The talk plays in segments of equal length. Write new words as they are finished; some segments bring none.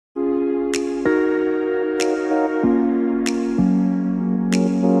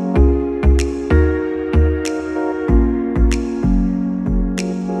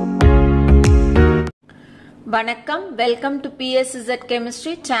வணக்கம் welcome to PSZ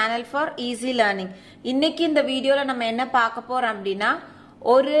Chemistry Channel for Easy Learning. இன்னைக்கு இந்த வீடியோல நம்ம என்ன பார்க்க போறோம் அப்படினா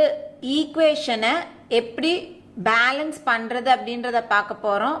ஒரு ஈக்குவேஷனை எப்படி பேலன்ஸ் பண்றது அப்படின்றத பார்க்க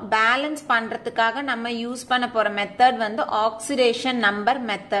போறோம். பேலன்ஸ் பண்றதுக்காக நம்ம யூஸ் பண்ண போற மெத்தட் வந்து ஆக்சிடேஷன் நம்பர்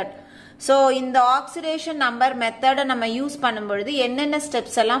மெத்தட். சோ இந்த ஆக்சிடேஷன் நம்பர் மெத்தட நம்ம யூஸ் பண்ணும்பொழுது என்னென்ன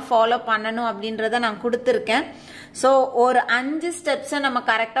ஸ்டெப்ஸ் எல்லாம் ஃபாலோ பண்ணணும் அப்படின்றத நான் கொடுத்திருக்கேன். சோ ஒரு 5 ஸ்டெப்ஸ் நம்ம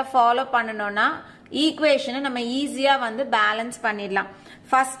கரெக்ட்டா ஃபாலோ பண்ணனும்னா ஈக்குவேஷனை நம்ம ஈஸியா வந்து பேலன்ஸ் பண்ணிடலாம்.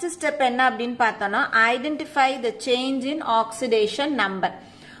 ஃபர்ஸ்ட் ஸ்டெப் என்ன அப்படின்னு பார்த்தோம்னா identify the change in oxidation number.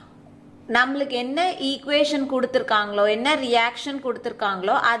 நம்மளுக்கு என்ன ஈக்குவேஷன் கொடுத்திருக்காங்களோ என்ன ரியாக்ஷன்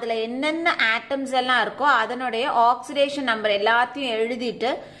கொடுத்திருக்காங்களோ அதுல என்னென்ன ஆட்டம்ஸ் எல்லாம் இருக்கோ அதனுடைய ஆக்சிடேஷன் நம்பர் எல்லாத்தையும்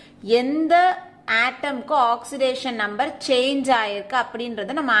எழுதிட்டு எந்த ஆட்டம்க்கு ஆக்சிடேஷன் நம்பர் சேஞ்ச் ஆயிருக்கு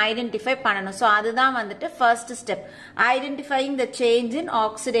அப்படின்றத நம்ம ஐடென்டிஃபை பண்ணணும். சோ அதுதான் வந்துட்டு first step, identifying the change in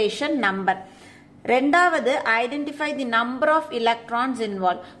oxidation number. ரெண்டாவது identify the number of electrons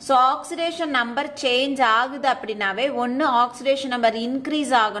involve. So oxidation number change ஆகுது அப்படின்னாவே ஒன்று ஆக்சிடேஷன் நம்பர்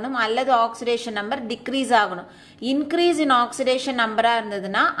இன்க்ரீஸ் ஆகணும் அல்லது ஆக்சிடேஷன் நம்பர் டிக்ரீஸ் ஆகணும். இன்க்ரீஸ் இன் ஆக்சிடேஷன் நம்பரா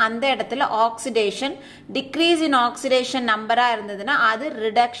இருந்ததுன்னா அந்த இடத்துல ஆக்சிடேஷன், டிக்ரீஸ் இன் ஆக்சிடேஷன் நம்பரா இருந்ததுன்னா அது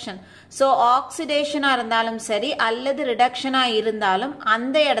ரிடக்ஷன். ஸோ ஆக்சிடேஷனா இருந்தாலும் சரி அல்லது ரிடக்ஷனா இருந்தாலும்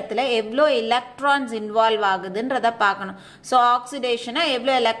அந்த இடத்துல எவ்வளோ எலக்ட்ரான்ஸ் இன்வால்வ் ஆகுதுன்றத பார்க்கணும். ஸோ ஆக்சிடேஷனா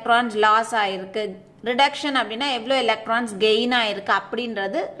எவ்வளோ எலக்ட்ரான்ஸ் லாஸ் ஆயிருக்கு, ரிடக்ஷன் அப்படின்னா எவ்வளோ எலக்ட்ரான்ஸ் கெயின் ஆயிருக்கு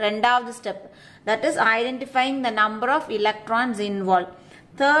அப்படின்றது ரெண்டாவது step. That is identifying the number of electrons involve.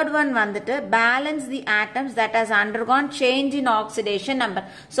 Third one வந்துட்டு balance the atoms that has undergone change in oxidation number.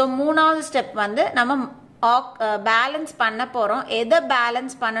 So மூணாவது ஸ்டெப் வந்து நம்ம பேலன்ஸ் பண்ண போறோம். எதை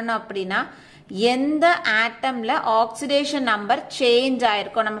பேலன்ஸ் பண்ணணும் அப்படின்னா எந்த ஆட்டம்ல ஆக்சிடேஷன் நம்பர் சேஞ்ச்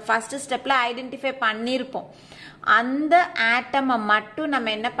ஆயிருக்கும். நம்ம ஃபர்ஸ்ட் ஸ்டெப்ல ஐடென்டிஃபை பண்ணிருப்போம். அந்த ஆட்டமை மட்டும்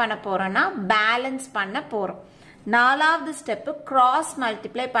நம்ம என்ன பண்ண போறோம்னா பேலன்ஸ் பண்ண போறோம். நாலாவது ஸ்டெப் கிராஸ்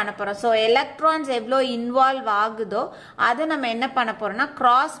மல்டிப்ளை பண்ண போறோம். ஸோ எலக்ட்ரான்ஸ் எவ்வளோ இன்வால்வ் ஆகுதோ அதை நம்ம என்ன பண்ண போறோம்னா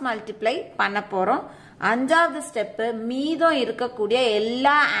கிராஸ் மல்டிப்ளை பண்ண போறோம். அஞ்சாவது ஸ்டெப் மீதம் இருக்கக்கூடிய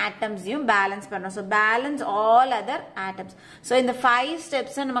எல்லா ஆட்டம்ஸையும் பேலன்ஸ் பண்ணணும். So balance all other atoms. So இந்த 5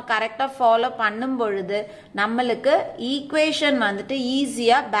 ஸ்டெப்ஸை நம்ம கரெக்டா ஃபாலோ பண்ணும் பொழுது நம்மளுக்கு ஈக்குவேஷன் வந்துட்டு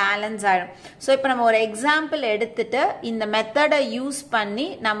ஈஸியா பேலன்ஸ் ஆயிடும். ஸோ இப்போ நம்ம ஒரு எக்ஸாம்பிள் எடுத்துட்டு இந்த மெத்தடை யூஸ் பண்ணி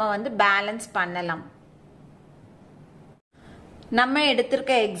நம்ம வந்து பேலன்ஸ் பண்ணலாம். நம்ம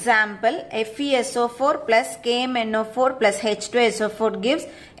எடுத்திருக்க example FeSO4 plus KMNO4 plus H2SO4 gives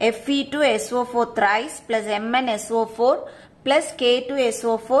Fe2SO4 thrice plus MnSO4 plus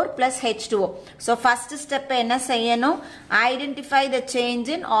K2SO4 plus H2O. So first step என்ன செய்யணும்? Identify the change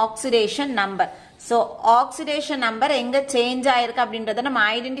in oxidation number. So oxidation number எங்க சேஞ்ச் ஆயிருக்கு அப்படின்றத நம்ம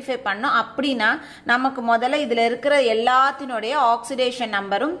ஐடென்டிஃபை பண்ணோம். அப்படின்னா நமக்கு முதல்ல இதுல இருக்கிற எல்லாத்தினுடைய ஆக்சிடேஷன்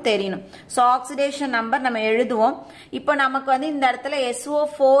நம்பரும் தெரியணும். ஸோ ஆக்சிடேஷன் நம்பர் நம்ம எழுதுவோம். இப்போ நமக்கு வந்து இந்த இடத்துல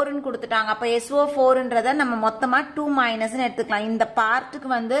SO4ன்னு கொடுத்துட்டாங்க. அப்ப SO4ன்றத நம்ம மொத்தமா 2- எடுத்துக்கலாம். இந்த பார்ட்டுக்கு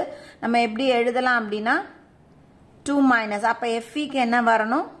வந்து நம்ம எப்படி எழுதலாம் அப்படின்னா 2-. அப்ப Feக்கு என்ன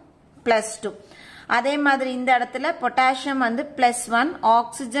வரணும்? +2. அதே மாதிரி இந்த இடத்துல பொட்டாசியம் வந்து +1,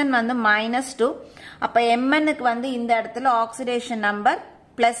 ஆக்சிஜன் வந்து -2. அப்ப Mnக்கு வந்து இந்த இடத்துல ஆக்சிடேஷன் நம்பர்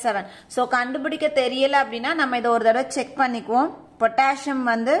 +7. சோ கண்டுபிடிக்க தெரியல அப்படின்னா நம்ம இதை ஒரு தடவை செக் பண்ணிக்குவோம். பொட்டாசியம்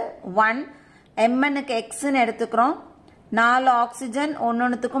வந்து 1, Mnக்கு Xன்னு எடுத்துக்கிறோம். 4 ஆக்சிஜன்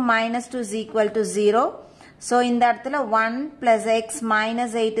ஒன்னொன்னுக்கும் -2 = 0. So இந்த இடத்துல 1 plus x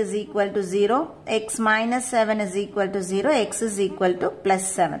minus 8 is equal to 0, x minus 7 is equal to 0, x is equal to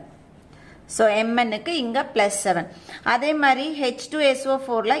 +7. So Mnக்கு இங்க +7. அதே மாதிரி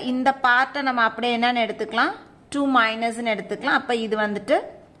H2SO4ல இந்த பார்ட்டை நம்ம அப்படியே என்னன்னு எடுத்துக்கலாம்? 2- எடுத்துக்கலாம். அப்ப இது வந்துட்டு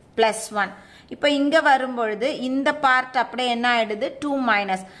 +1. இப்ப இங்க வரும்பொழுது இந்த பார்ட் அப்படியே என்ன ஆயிடுது?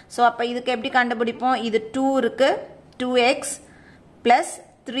 2-. சோ அப்ப இதுக்கு எப்படி கண்டுபிடிப்போம்? இது 2 இருக்கு, 2x plus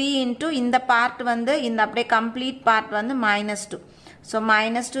 3 into இந்த பார்ட் வந்து இந்த அப்படியே கம்ப்ளீட் பார்ட் வந்து -2. So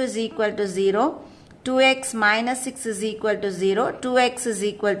 -2 is equal to 0. 2x minus 6 is equal to 0. 2x is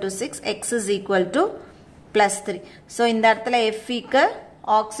equal to 6. x is equal to +3. So இந்த இடத்துல Feக்கு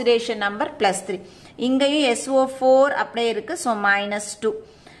ஆக்சிடேஷன் நம்பர் +3. இங்கேயும் SO4 அப்படியே இருக்கு. So -2.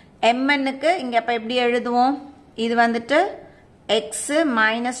 Mnக்கு இங்க அப்ப எப்படி எழுதுவோம்? இது வந்துட்டு x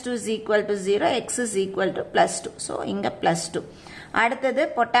 -2 is equal to 0. x is equal to +2. So இங்க +2. அடுத்தது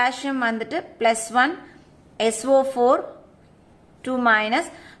பொட்டாசியம் வந்துட்டு +1, SO4 2-.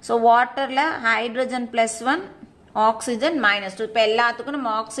 So வாட்டர்ல ஹைட்ரஜன் +1, ஆக்சிஜன் -2. இப்ப எல்லாத்துக்கும்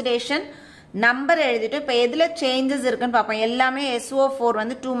நம்ம ஆக்சிடேஷன் நம்பர் எழுதிட்டு இப்ப எதுல சேஞ்சஸ் இருக்குன்னு பார்ப்போம். எல்லாமே SO4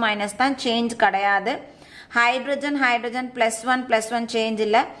 வந்து 2- தான், சேஞ்ச் கிடையாது. ஹைட்ரஜன் +1 சேஞ்ச்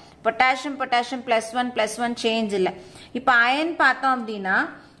இல்ல. பொட்டாசியம் +1 சேஞ்ச் இல்ல. இப்ப அயன் பார்த்தோம் அப்படின்னா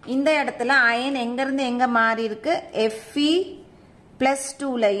இந்த இடத்துல அயன் எங்க இருந்து எங்க மாறி இருக்கு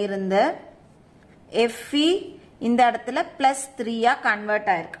Fe+2ல இருந்து Fe இந்த இடத்துல +3 கன்வெர்ட்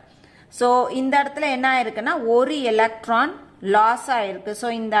ஆயிருக்கு சோ இந்த இடத்துல என்ன ஆயிருக்குன்னா ஒரு எலக்ட்ரான் லாஸ் ஆயிருக்கு சோ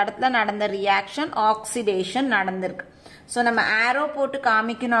இந்த இடத்துல நடந்த ரியாக்ஷன் ஆக்சிடேஷன் நடந்திருக்கு சோ நம்ம ஆரோ போட்டு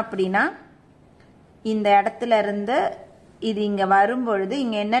காமிக்கணும் அப்படினா இந்த இடத்துல இருந்து இது இங்க வரும் பொழுது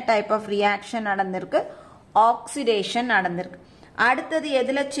இங்க என்ன டைப் ஆஃப் ரியாக்ஷன் நடந்திருக்கு ஆக்சிடேஷன் நடந்திருக்கு அடுத்தது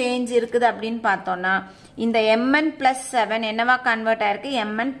எதுல சேஞ்ச் இருக்குது அப்படினு பார்த்தோம்னா இந்த Mn+7 என்னவா கன்வெர்ட் ஆயிருக்கு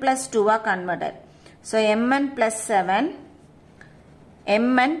Mn+2 கன்வெர்ட் ஆயிருக்கு சோ Mn+7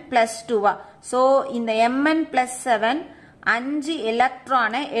 Mn+2 சோ இந்த Mn+7 5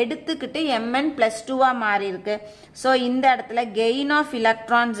 எலக்ட்ரானை எடுத்துக்கிட்டு Mn+2 மாறி இருக்கு சோ இந்த இடத்துல கெயின் ஆஃப்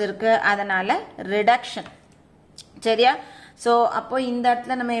எலக்ட்ரான்ஸ் இருக்கு அதனால ரிடக்ஷன் சரியா சோ அப்போ இந்த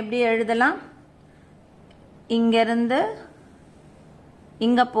இடத்துல நம்ம எப்படி எழுதலாம் இங்க இருந்து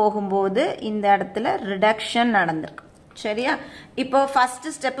இங்க போகும்போது இந்த இடத்துல ரிடக்ஷன் நடந்திருக்கு சரியா இப்போ ஃபர்ஸ்ட்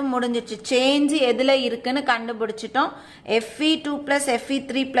ஸ்டெப் முடிஞ்சிச்சு சேஞ்ச் எதுல இருக்குன்னு கண்டுபிடிச்சிட்டோம் Fe2+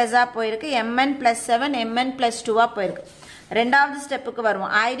 Fe3+ போயிருக்கு Mn+7 Mn+2 போயிருக்கு ரெண்டாவது ஸ்டெப்புக்கு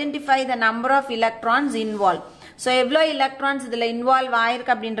வருவோம் identify the number of electrons involve so எவ்வளவு எலக்ட்ரான்ஸ் இதுல இன்வால்வ்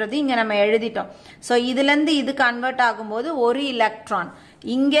ஆயிருக்கு அப்படின்றது இங்க நம்ம எழுதிட்டோம் சோ இதுல இருந்து இது கன்வெர்ட் ஆகும்போது ஒரு எலக்ட்ரான்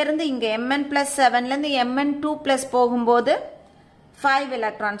இங்க இருந்து இங்க Mn+7ல இருந்து Mn2+ போகும்போது 5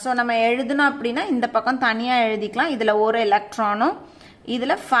 எலக்ட்ரான் சோ நம்ம எழுதணும் அப்படினா இந்த பக்கம் தனியா எழுதிக்கலாம் இதுல ஒரு எலக்ட்ரானும்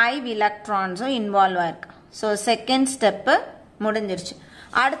இதுல 5 எலக்ட்ரான்ஸும் இன்வால்வ் ஆயிருக்கு சோ செகண்ட் ஸ்டெப் முடிஞ்சிருச்சு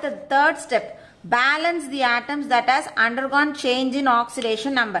அடுத்து third step balance the atoms that has undergone change in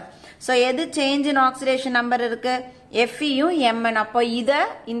oxidation number so எது change in oxidation number இருக்கு Fe யும் Mn அப்போ இத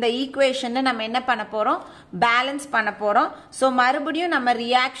இந்த ஈக்குவேஷனை நம்ம என்ன பண்ண போறோம் பேலன்ஸ் பண்ண போறோம் சோ மறுபடியும் நம்ம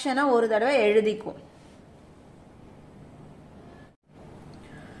ரியாக்ஷனை ஒரு தடவை எழுதிக்குவோம்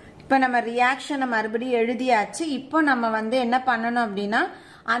இப்போ நம்ம ரியாக்ஷனை மறுபடியும் எழுதியாச்சு இப்போ நம்ம வந்து என்ன பண்ணணும் அப்படினா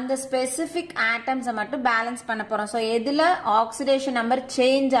அந்த ஸ்பெசிபிக் ஆட்டம்ஸை மட்டும் பேலன்ஸ் பண்ண போறோம் சோ எதுல ஆக்சிடேஷன் நம்பர்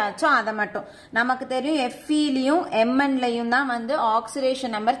சேஞ்ச் ஆச்சோ அதை மட்டும் நமக்கு தெரியும் Feலயும் Mnலயும் தான் வந்து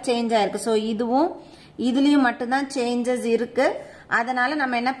ஆக்சிடேஷன் நம்பர் சேஞ்ச் ஆயிருக்கு சோ இதுலயும் மட்டும் தான் சேஞ்சஸ் இருக்கு அதனால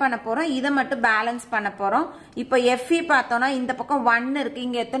நம்ம என்ன பண்ண போறோம் இத மட்டும் பேலன்ஸ் பண்ண போறோம் இப்போ Fe பார்த்தோம்னா இந்த பக்கம் 1 இருக்கு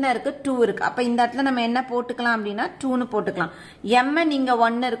இங்க எத்தனை இருக்கு 2 இருக்கு அப்ப இந்த இடத்துல நம்ம என்ன போட்டுக்கலாம் அப்படினா 2 னு போட்டுக்கலாம் Mn இங்க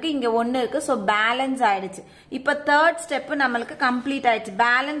 1 இருக்கு இங்க 1 இருக்கு சோ பேலன்ஸ் ஆயிடுச்சு இப்போ தேர்ட் ஸ்டெப் நமக்கு கம்ப்ளீட் ஆயிடுச்சு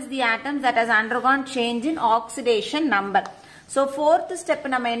balance the atoms that has undergone change in oxidation number so fourth step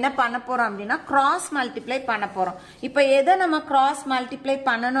நம்ம என்ன பண்ண போறோம் அப்படினா cross multiply பண்ண போறோம் இப்போ எதை நம்ம cross multiply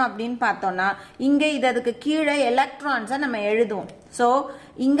பண்ணனும் அப்படினு பார்த்தோம்னா இங்க இதுக்கு கீழே எலக்ட்ரான்ஸை நம்ம எழுதுவோம் சோ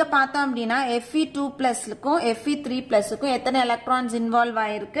இங்க பார்த்தோம் அப்படினா Fe2+ க்கும் Fe3+ க்கும் எத்தனை எலக்ட்ரான்ஸ் இன்வால்வ்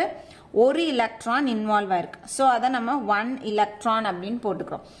ஆயிருக்கு ஒரு எலக்ட்ரான் இன்வால்வ் ஆயிருக்கு சோ அத நம்ம 1 எலக்ட்ரான் அப்படினு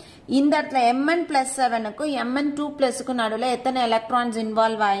போட்டுக்கிறோம் இந்த இடத்துல Mn+7 க்கும் Mn2+ க்கும் நடுவுல எத்தனை எலக்ட்ரான்ஸ்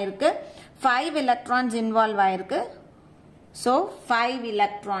இன்வால்வ் ஆயிருக்கு 5 எலக்ட்ரான்ஸ் இன்வால்வ் ஆயிருக்கு so 5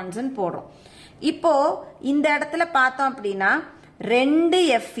 electrons ன்னு போடுறோம் இப்போ இந்த இடத்துல பார்த்தோம் அப்படினா 2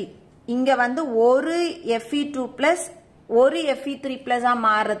 Fe இங்க வந்து ஒரு Fe2+ ஒரு Fe3+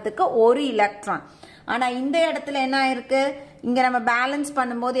 மாறதுக்கு ஒரு எலக்ட்ரான் ஆனா இந்த இடத்துல என்ன ஆயிருக்கு இங்க நம்ம பேலன்ஸ்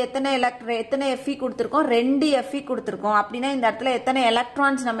பண்ணும்போது எத்தனை Fe கொடுத்திருக்கோம் 2 Fe கொடுத்திருக்கோம் அப்படினா இந்த இடத்துல எத்தனை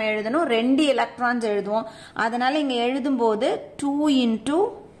எலக்ட்ரான்ஸ் நம்ம எழுதணும் 2 எலக்ட்ரான்ஸ் எழுதுவோம் அதனால இங்க எழுதும்போது 2 into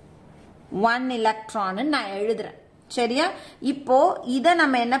 1 electron நான் எழுதுறேன் சரியா இப்போ இத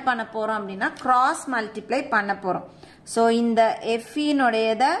நம்ம என்ன பண்ண போறோம் அப்படினா கிராஸ் மல்டிப்ளை பண்ண போறோம் சோ இந்த Fe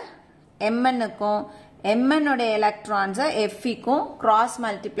னுடையத Mn க்கும் Mn உடைய எலக்ட்ரான்ஸை Fe க்கும் கிராஸ்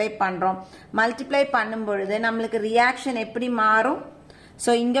மல்டிப்ளை பண்றோம் மல்டிப்ளை பண்ணும் பொழுது நமக்கு ரியாக்ஷன் எப்படி மாறும் சோ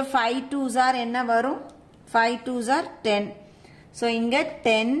இங்க 5 2s are என்ன வரும் 5 2s are 10 சோ இங்க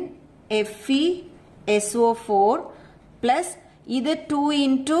 10 FeSO4 பிளஸ் இது 2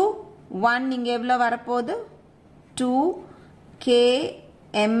 into 1 இங்க எவ்வளவு வரப்போகுது 2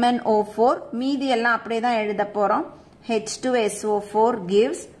 KMnO4 மீதி எல்லாம் அப்படியே தான் எழுத போறோம் H2SO4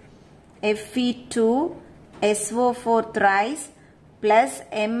 gives Fe2SO4 thrice plus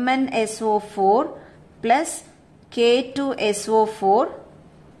MnSO4 plus K2SO4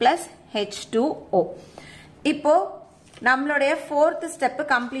 plus H2O இப்போ நம்மளுடைய fourth step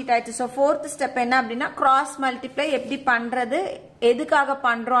complete ஆயிடுச்சு so fourth step என்ன அப்படினா cross multiply எப்படி பண்றது எதுக்காக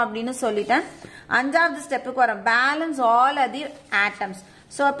பண்றோம் அப்படினு சொல்லிட்டேன் அஞ்சாவது ஸ்டெப்புக்கு வரோம் balance all other atoms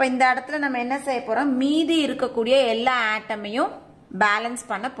so அப்ப இந்த இடத்துல நம்ம என்ன செய்ய போறோம் மீதி இருக்கக்கூடிய எல்லா ஆட்டமையும் பேலன்ஸ்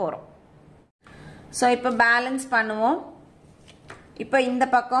பண்ண போறோம் சோ இப்ப பேலன்ஸ் பண்ணுவோம் இப்போ இந்த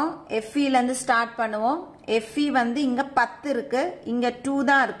பக்கம் Fe ல இருந்து ஸ்டார்ட் பண்ணுவோம் Fe வந்து இங்க 10 இருக்கு இங்க 2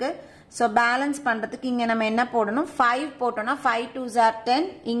 தான் இருக்கு So balance பண்றதுக்கு இங்க நம்ம என்ன போடணும் 5 போட்டோம்னா 5 2s are 10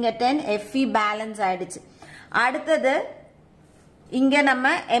 இங்க 10 Fe balance ஆயிடுச்சு அடுத்தது இங்க நம்ம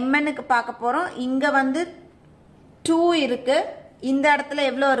mn க்கு பார்க்க போறோம் இங்க வந்து 2 இருக்கு இந்த இடத்துல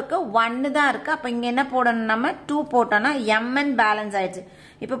எவ்வளவு இருக்கு 1 தான் இருக்கு அப்ப இங்க என்ன போடணும் நம்ம 2 போட்டோம்னா mn பேலன்ஸ் ஆயிடுச்சு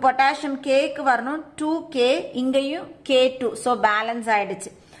இப்போ பொட்டாசியம் K க்கு வரணும் 2K இங்கேயும் K2 சோ பேலன்ஸ்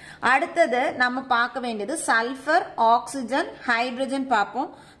ஆயிடுச்சு அடுத்தது நம்ம பார்க்க வேண்டியது சல்ஃபர் ஆக்ஸிஜன் ஹைட்ரஜன் பாப்போம்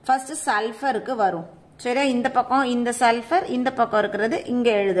ஃபர்ஸ்ட் சல்ஃபருக்கு வரும் சரியா இந்த பக்கம் இந்த சல்ஃபர் இந்த பக்கம் இருக்குது இங்க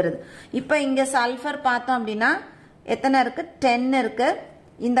எழுதுறது இப்போ இங்க சல்ஃபர் பார்த்தோம் அப்படினா எத்தனை இருக்கு 10 இருக்கு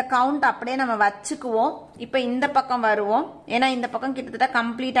இந்த கவுண்ட் அப்படியே நம்ம வச்சுக்குவோம் இப்போ இந்த பக்கம் வருவோம் ஏனா இந்த பக்கம் கிட்டத்தட்ட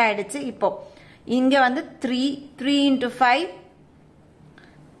கம்ப்ளீட் ஆயிடுச்சு இப்போ இங்க வந்து 3 into 5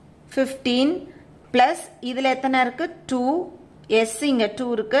 15 பிளஸ் இதுல எத்தனை இருக்கு 2 s இங்க 2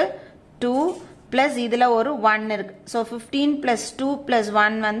 இருக்கு 2 plus இதுல ஒரு 1 இருக்கு so 15 plus 2 plus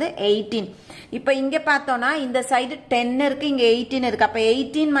 1 வந்து 18 இப்போ இங்க பார்த்தோம்னா இந்த சைடு 10 இருக்கு இங்க 18 இருக்கு அப்ப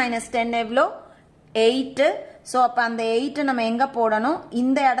 18 minus 10 எவ்வளோ 8 so அப்ப அந்த 8 நம்ம எங்க போடணும்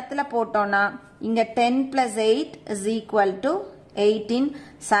இந்த இடத்துல போட்டோம்னா இங்க 10 plus 8 is equal to 18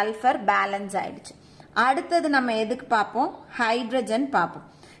 sulphur balance ஆயிடுச்சு அடுத்தது நம்ம எதுக்கு பார்ப்போம் ஹைட்ரஜன் பார்ப்போம்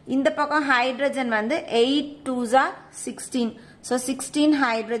இந்த பக்கம் ஹைட்ரஜன் வந்து 8 2s are 16 so 16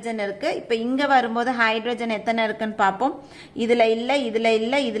 ஹைட்ரஜன் இருக்கு இப்போ இங்க வரும்போது ஹைட்ரஜன் எத்தனை இருக்குன்னு பாப்போம் இதுல இல்ல இதுல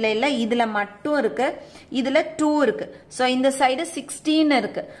இல்ல இதுல இல்ல இதுல மட்டும் இருக்கு இதுல 2 இருக்கு so இந்த சைடு 16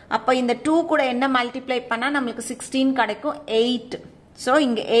 இருக்கு அப்ப இந்த 2 கூட என்ன மல்டிப்ளை பண்ணா நமக்கு 16 கிடைக்கும் 8 so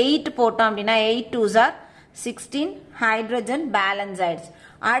இங்க 8 போட்டோம் அப்படினா 8 2s are 16 ஹைட்ரஜன் பேலன்ஸ் ஆயிடுச்சு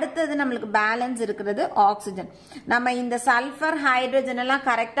அடுத்தது நமக்கு பேலன்ஸ் இருக்குது ஆக்ஸிஜன் நம்ம இந்த சல்ஃபர் ஹைட்ரஜன் எல்லாம்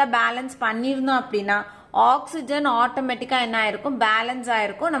கரெக்ட்டா பேலன்ஸ் பண்ணிருந்தோம் அப்படினா ஆக்ஸிஜன் ஆட்டோமேட்டிக்கா என்ன ஆயிருக்கும் பேலன்ஸ்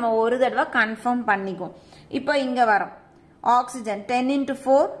ஆயிருக்கும் நம்ம ஒரு தடவை கன்ஃபார்ம் பண்ணிக்குவோம் இப்போ இங்க வரோம் ஆக்ஸிஜன் 10 into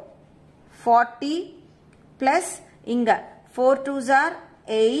 4 40 plus இங்க 4 2s are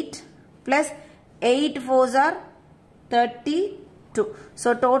 8 plus 8 4s are 32 so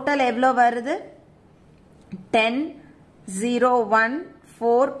total எவ்வளவு வருது 10 0 1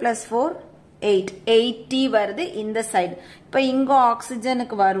 4 plus 4 8 80 வருது இந்த சைடு இப்போ இங்க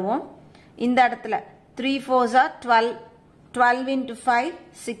ஆக்ஸிஜனுக்கு வருவோம் இந்த இடத்துல 3 4s are 12 into 5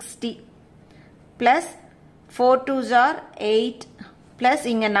 60 plus 4 2s are 8 plus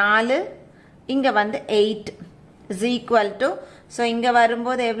இங்க 4 இங்க வந்து 8 is equal to so இங்க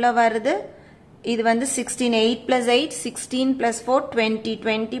வரும்போது எவ்வளவு வருது இது வந்து 16 8 plus 8 16 plus 4 20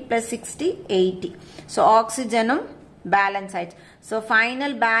 20 plus 60 80 so ஆக்ஸிஜனும் balance ஆயிடுச்சு so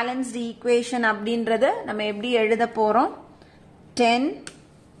final balanced equation அப்படின்றது நம்ம எப்படி எழுத போறோம் 10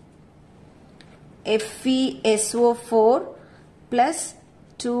 FeSO4 plus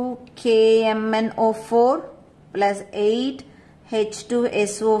 2KMnO4 plus 8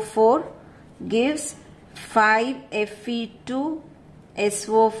 H2SO4 gives 5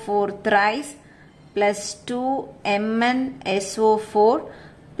 Fe2SO4 thrice plus 2 MnSO4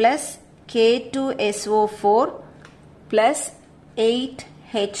 plus K2SO4 plus 8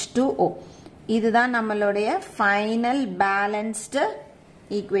 H2O இதுதான் நம்மளுடைய final balanced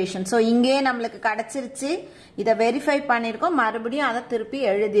equation so இங்கே நமக்கு கிடைச்சிருச்சு இத வெரிஃபை பண்ணிருக்கோம் மறுபடியும் அத திருப்பி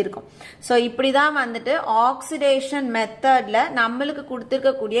எழுதி இருக்கோம் so இப்படி தான் வந்துட்டு ஆக்சிடேஷன் மெத்தட்ல நமக்கு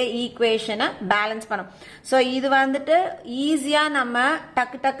கொடுத்திருக்க கூடிய ஈக்குவேஷனை பேலன்ஸ் பண்ணோம் so இது வந்துட்டு ஈஸியா நம்ம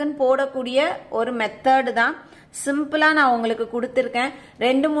டக்கு டக்குன்னு போடக்கூடிய ஒரு மெத்தட் தான் சிம்பிளா நான் உங்களுக்கு கொடுத்திருக்கேன்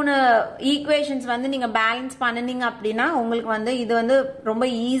ரெண்டு மூணு ஈக்குவேஷன்ஸ் வந்து நீங்க பேலன்ஸ் பண்ணுனீங்க அப்படினா உங்களுக்கு வந்து இது வந்து ரொம்ப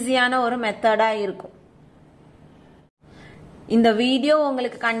ஈஸியான ஒரு மெத்தடா இருக்கும் இந்த வீடியோ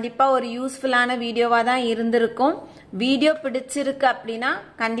உங்களுக்கு கண்டிப்பா ஒரு யூஸ்ஃபுல்லான வீடியோவா தான் இருந்திருக்கும் வீடியோ பிடிச்சிருக்கு அப்படினா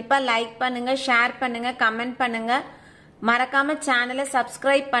கண்டிப்பா லைக் பண்ணுங்க ஷேர் பண்ணுங்க கமெண்ட் பண்ணுங்க மறக்காம சேனலை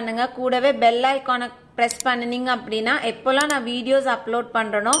சப்ஸ்கிரைப் பண்ணுங்க கூடவே பெல் ஐகானை பிரஸ் பண்ணுனீங்க அப்படினா எப்போலாம் நான் வீடியோஸ் அப்லோட்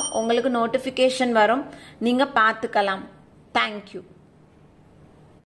பண்றனோ உங்களுக்கு நோட்டிஃபிகேஷன் வரும் நீங்க பார்த்துக்கலாம் Thank you